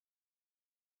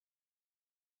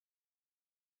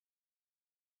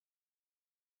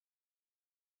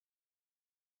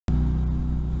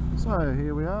So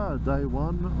here we are, day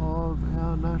one of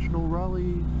our National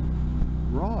Rally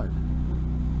ride.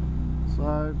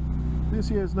 So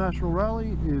this year's National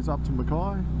Rally is up to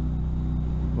Mackay.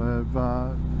 We've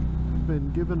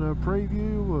been given a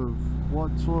preview of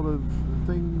what sort of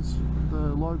things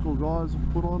the local guys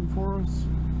have put on for us,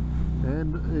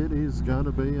 and it is going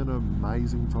to be an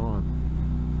amazing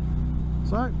time.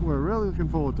 So we're really looking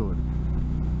forward to it.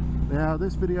 Now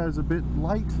this video is a bit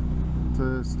late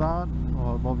to start.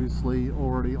 I'm obviously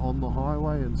already on the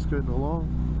highway and scooting along.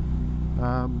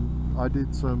 I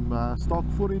did some stock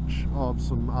footage of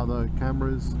some other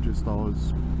cameras, just for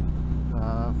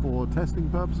testing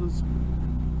purposes,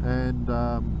 and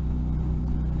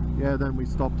yeah, then we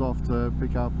stopped off to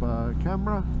pick up a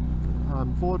camera.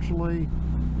 Unfortunately,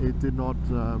 it did not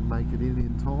make it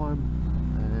in time,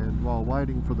 and while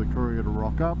waiting for the courier to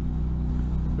rock up,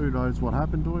 who knows what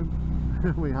happened to him.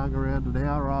 We hung around an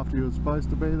hour after he was supposed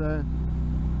to be there,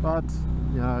 but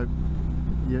you know,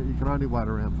 you can only wait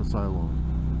around for so long.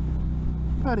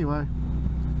 Anyway,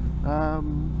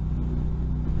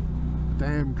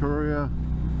 damn courier.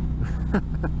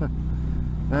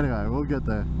 Anyway, we'll get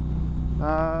there.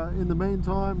 In the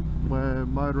meantime, we're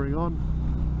motoring on.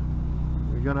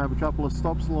 We're going to have a couple of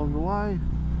stops along the way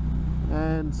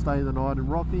and stay the night in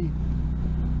Rocky,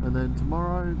 and then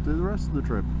tomorrow do the rest of the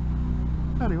trip.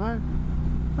 Anyway,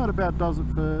 that about does it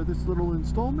for this little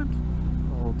installment.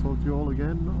 I'll talk to you all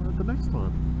again at the next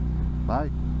time. Bye.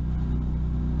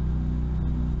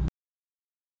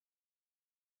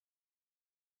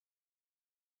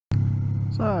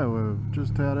 So we've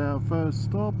just had our first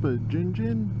stop at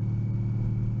Gin.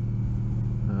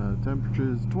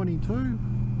 Temperature's 22,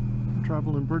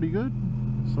 travelling pretty good,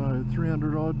 so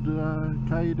 300 odd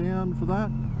K down for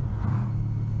that,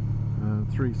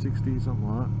 360 something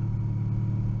like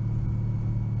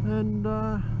that, and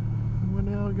we're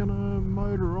now going to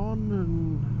motor on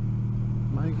and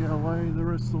make our way the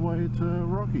rest of the way to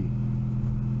Rocky,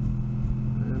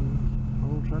 and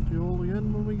I'll chat to you all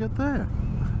again when we get there.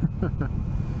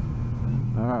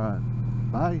 Alright,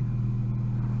 bye.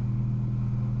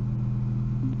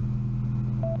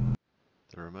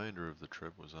 The remainder of the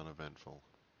trip was uneventful,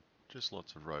 just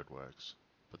lots of roadworks,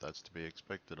 but that's to be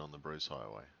expected on the Bruce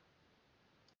Highway.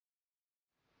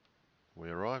 We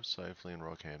arrived safely in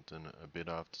Rockhampton a bit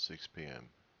after 6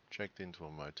 PM, checked into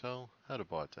a motel, had a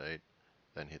bite to eat,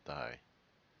 then hit the hay.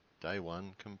 Day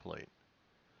 1 complete.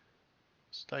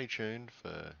 Stay tuned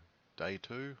for day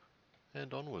 2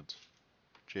 and onwards.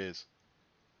 Cheers.